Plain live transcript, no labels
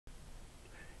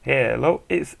Hello,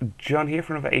 it's John here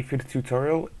for another Aphid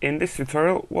tutorial. In this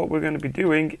tutorial, what we're going to be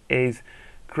doing is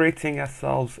creating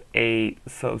ourselves a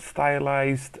sort of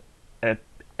stylized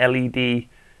LED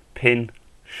pin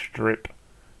strip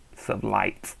sort of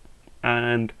light,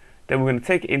 and then we're going to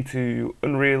take it into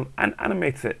Unreal and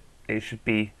animate it. It should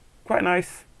be quite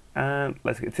nice, and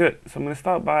let's get to it. So I'm going to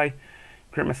start by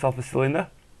creating myself a cylinder,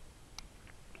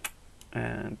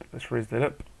 and let's raise that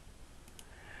up.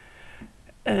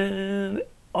 And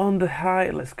on the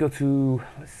height, let's go to,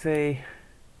 let's say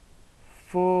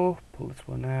 4, pull this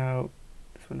one out,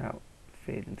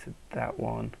 fade into that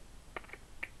one.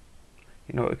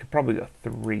 You know, it could probably go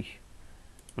 3.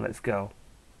 Let's go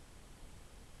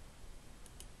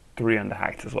 3 on the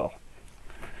height as well.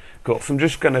 Cool, so I'm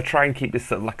just going to try and keep this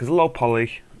sort of like as low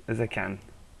poly as I can,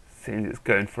 since it's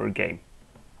going for a game.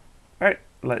 Alright,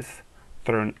 let's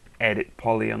throw an edit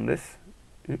poly on this.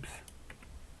 Oops.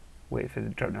 Wait for the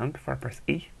drop down before I press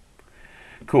E.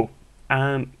 Cool,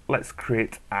 and let's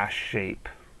create our shape.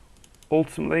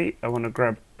 Ultimately, I want to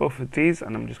grab both of these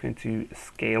and I'm just going to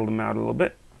scale them out a little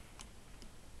bit.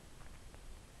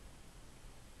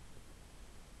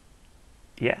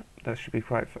 Yeah, that should be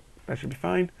fine.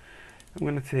 I'm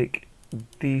going to take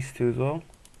these two as well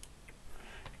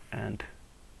and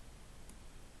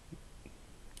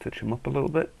touch them up a little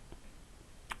bit.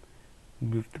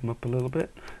 Move them up a little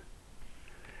bit.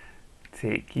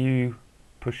 Take you,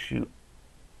 push you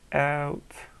out.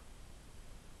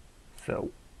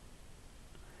 So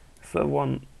I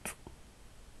want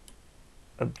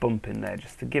a bump in there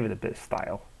just to give it a bit of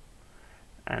style.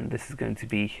 And this is going to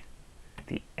be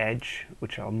the edge,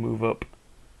 which I'll move up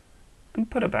and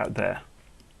put about there.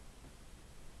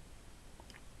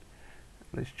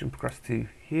 Let's jump across to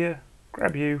here,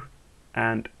 grab you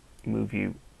and move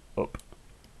you up.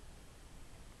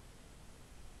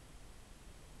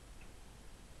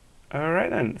 Alright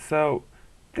then, so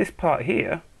this part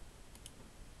here,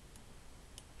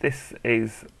 this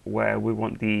is where we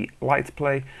want the light to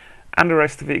play, and the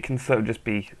rest of it can sort of just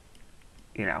be,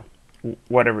 you know,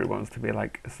 whatever it wants to be,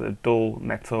 like a sort of dull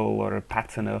metal or a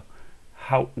pattern or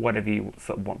whatever you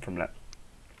sort of want from that.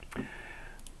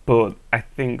 But I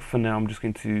think for now I'm just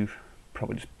going to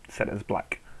probably just set it as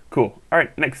black. Cool.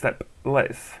 Alright, next step.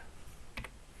 Let's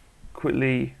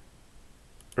quickly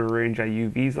arrange our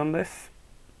UVs on this.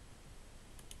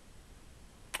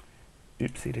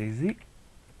 Oopsie daisy.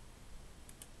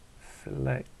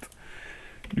 Select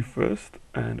you first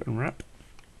and unwrap.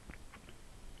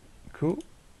 Cool.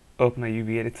 Open our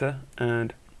UV editor,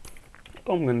 and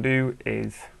all I'm going to do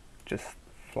is just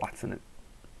flatten it,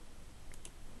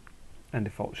 and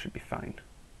default should be fine.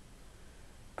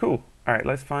 Cool. Alright,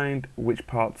 let's find which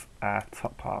part's our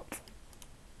top part.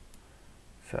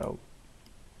 So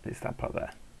it's that part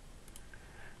there.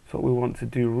 So what we want to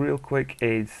do real quick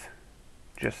is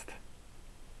just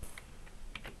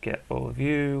get all of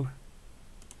you,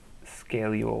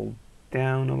 scale you all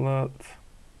down a lot,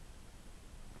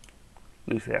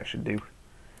 loosely I should do,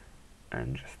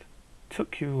 and just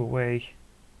tuck you away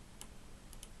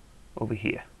over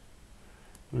here.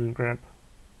 I'm going to grab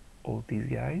all these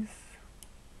guys,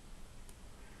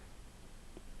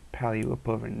 pal you up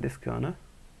over in this corner,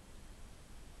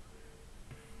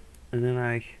 and then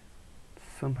I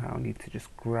somehow need to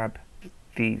just grab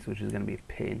these, which is going to be a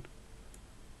pin.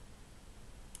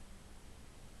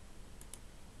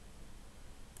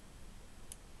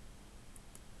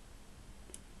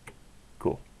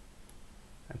 Cool.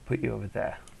 And put you over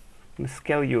there. I'm going to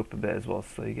scale you up a bit as well,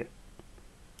 so you get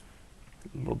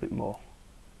a little bit more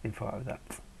info out of that.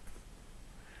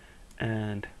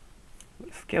 And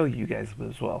let's scale you guys a bit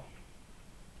as well.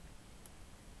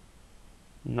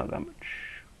 Not that much.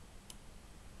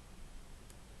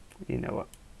 You know what?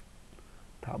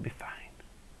 That'll be fine.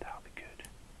 That'll be good.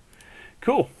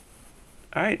 Cool.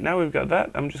 Alright, now we've got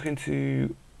that. I'm just going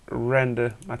to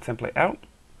render my template out.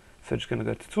 So just going to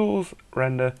go to Tools,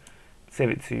 Render, save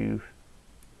it to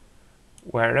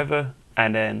wherever,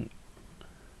 and then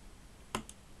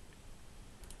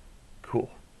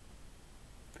cool.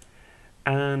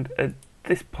 And at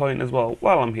this point as well,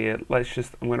 while I'm here,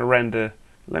 I'm going to render.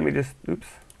 Let me just,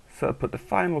 so I'll put the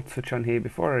final touch on here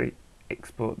before I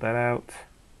export that out.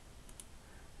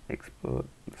 Export,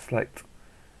 select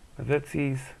the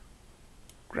vertices,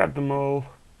 grab them all,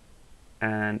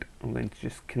 and I'm going to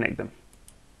just connect them.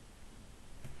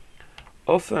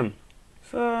 Awesome.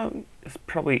 So it's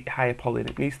probably higher poly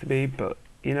than it needs to be, but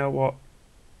you know what,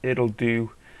 it'll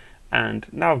do. And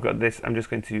now I've got this, I'm just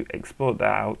going to export that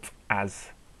out as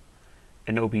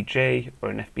an OBJ or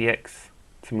an FBX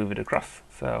to move it across.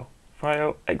 So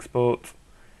File, Export,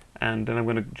 and then I'm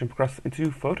going to jump across into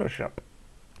Photoshop.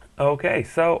 Okay,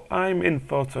 so I'm in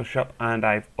Photoshop and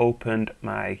I've opened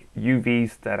my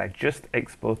UVs that I just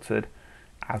exported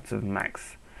out of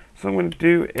Max. So what I'm going to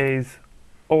do is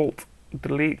Alt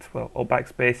Delete, well, Alt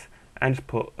Backspace, and just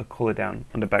put a color down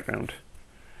on the background.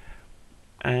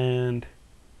 And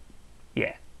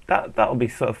yeah, that'll be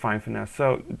sort of fine for now.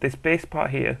 So this base part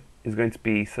here is going to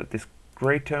be sort of this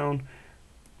grey tone.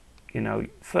 You know,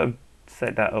 sort of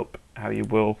set that up how you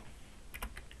will.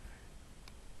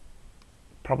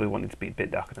 Probably want it to be a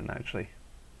bit darker than that actually.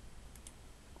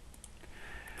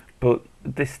 But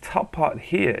this top part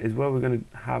here is where we're going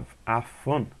to have our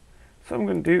fun. So what I'm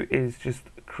going to do is just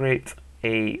create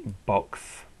a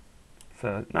box.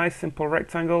 So nice simple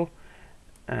rectangle,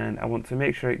 and I want to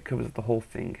make sure it covers the whole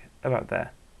thing about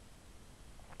there.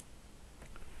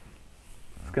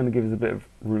 It's going to give us a bit of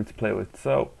room to play with.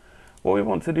 So what we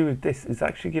want to do with this is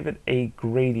actually give it a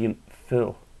gradient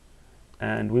fill,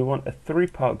 and we want a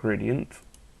 3-part gradient.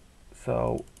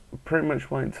 So we pretty much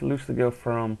want it to loosely go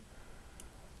from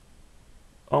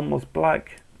almost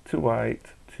black to white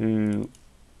to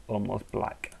almost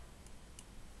black.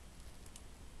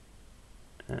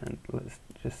 And let's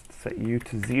just set U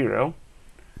to 0.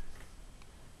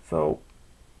 So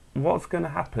what's going to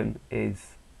happen is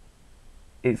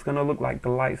it's going to look like the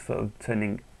light's sort of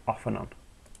turning off and on,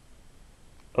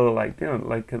 or like, you know,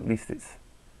 like at least it's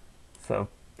sort of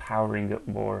powering up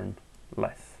more and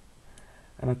less.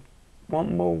 And I want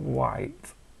more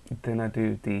white than I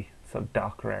do the sort of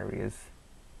darker areas.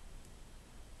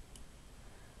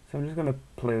 So I'm just going to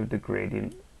play with the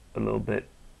gradient a little bit.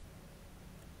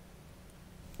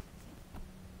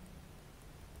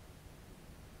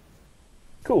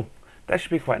 Cool, that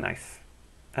should be quite nice.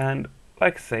 And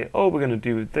like I say, all we're going to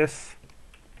do with this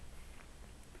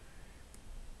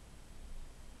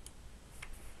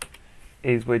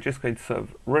is we're just going to sort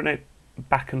of run it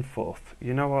back and forth.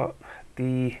 You know what?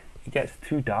 It gets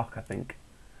too dark, I think.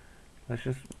 Let's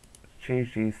just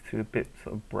change these to a bit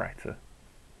sort of brighter.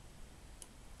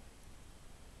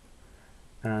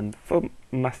 And for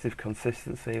massive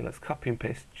consistency, let's copy and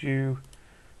paste Ue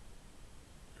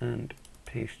and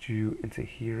paste Ue into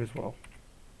here as well.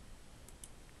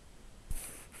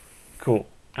 Cool.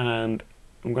 And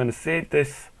I'm going to save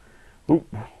this. Ooh,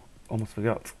 almost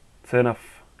forgot. Turn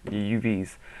off your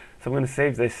UVs. So I'm going to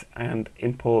save this and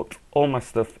import all my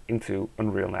stuff into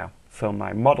Unreal now. So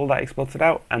my model that I exported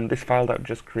out and this file that I've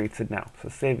just created now. So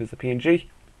save as a PNG.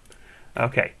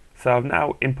 Okay, so I've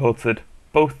now imported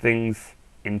both things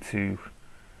into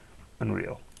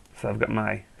Unreal. So I've got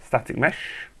my static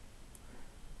mesh,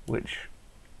 which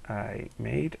I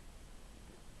made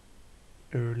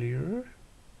earlier.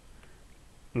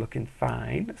 Looking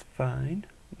fine, that's fine.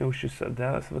 No issues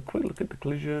there. Let's have a quick look at the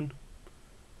collision.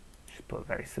 Just put a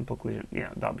very simple collision.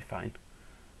 Yeah, that'll be fine.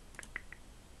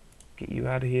 Get you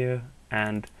out of here.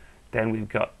 And then we've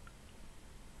got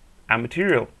our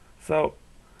material. So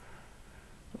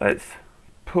let's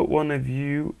put one of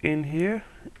you in here.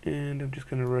 And I'm just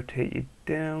going to rotate you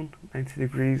down 90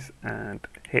 degrees and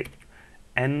hit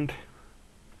end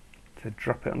to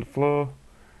drop it on the floor.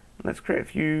 And let's create a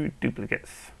few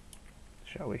duplicates,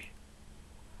 shall we?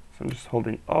 So I'm just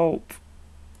holding Alt.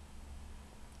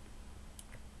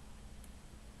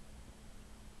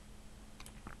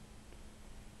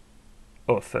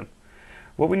 Awesome.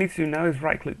 What we need to do now is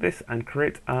right click this and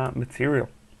create our material.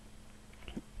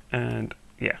 And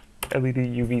yeah, LED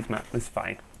UVs map is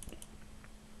fine.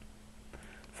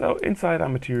 So inside our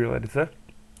material editor,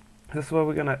 this is where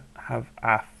we're going to have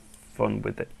our fun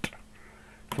with it. So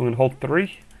I'm going to hold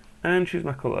 3 and choose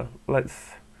my color.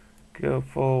 Let's go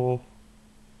for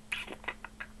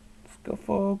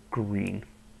green.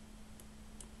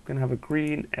 I'm going to have a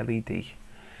green LED,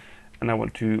 and I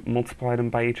want to multiply them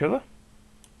by each other.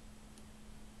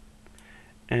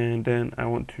 And then I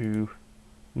want to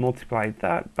multiply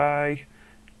that by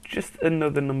just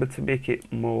another number to make it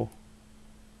more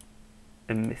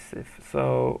emissive.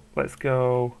 So let's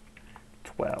go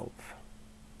 12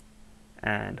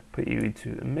 and put you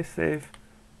into emissive,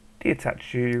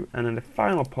 deattach you, and then the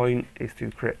final point is to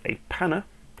create a panner,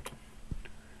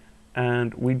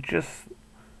 and we just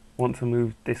want to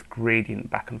move this gradient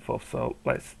back and forth. So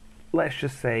let's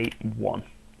just say 1,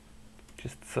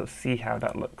 just to sort of see how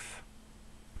that looks.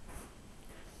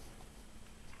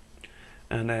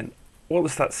 And then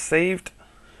once that's saved,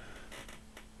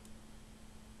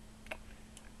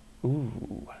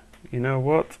 ooh, you know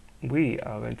what? We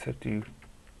are going to have to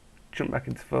jump back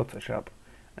into Photoshop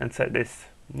and set this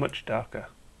much darker.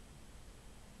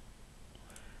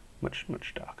 Much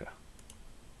darker.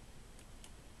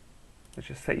 Let's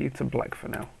just set you to black for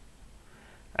now.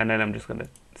 And then I'm just going to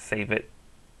save it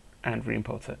and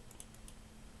re-import it.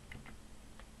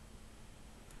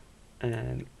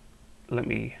 And let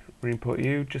me re-input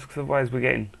you, just because otherwise we're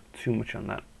getting too much on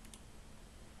that.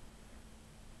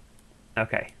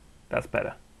 Okay, that's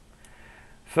better.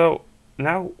 So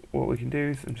now what we can do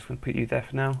is, I'm just going to put you there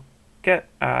for now, get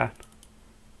our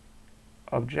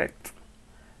object,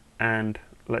 and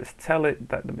let's tell it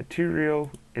that the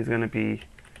material is going to be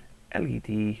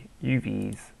LED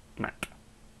UVs matte.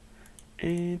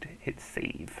 And hit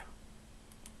save.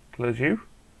 Close you.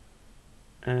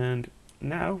 And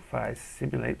now if I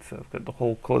simulate, so I've got the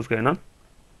whole colours going on.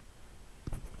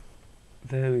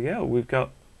 There we go, we've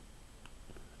got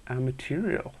our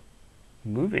material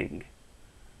moving.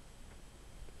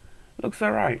 Looks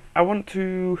alright. I want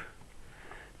to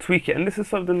tweak it, and this is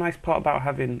sort of the nice part about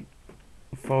having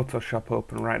Photoshop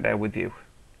open right there with you.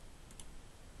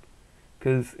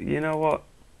 Because you know what?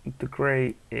 The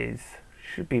grey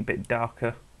should be a bit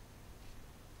darker.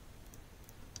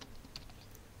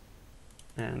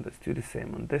 And let's do the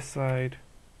same on this side.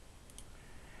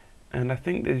 And I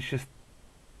think there's just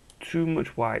too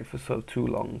much white for so too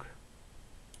long.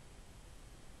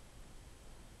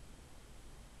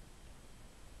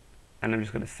 And I'm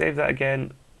just going to save that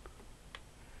again.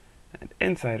 And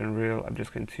inside Unreal, I'm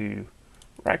just going to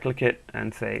right click it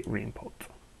and say re-input.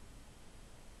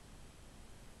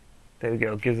 There we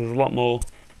go, it gives us a lot more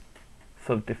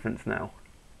sort of difference now.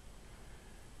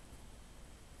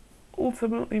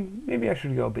 Ultimately, maybe I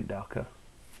should go a bit darker,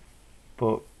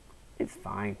 but it's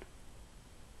fine.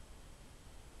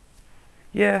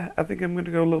 Yeah, I think I'm going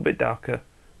to go a little bit darker,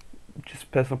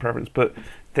 just personal preference, but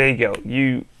there you go.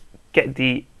 You get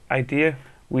the idea.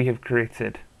 We have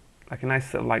created like a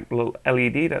nice sort of like little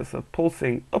LED that's sort of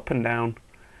pulsing up and down,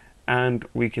 and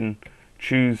we can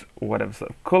choose whatever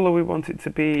sort of color we want it to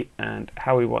be and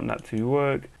how we want that to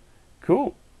work.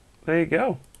 Cool, there you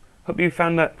go. Hope you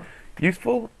found that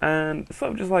useful and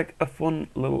sort of just like a fun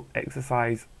little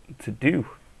exercise to do.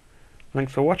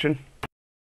 Thanks for watching.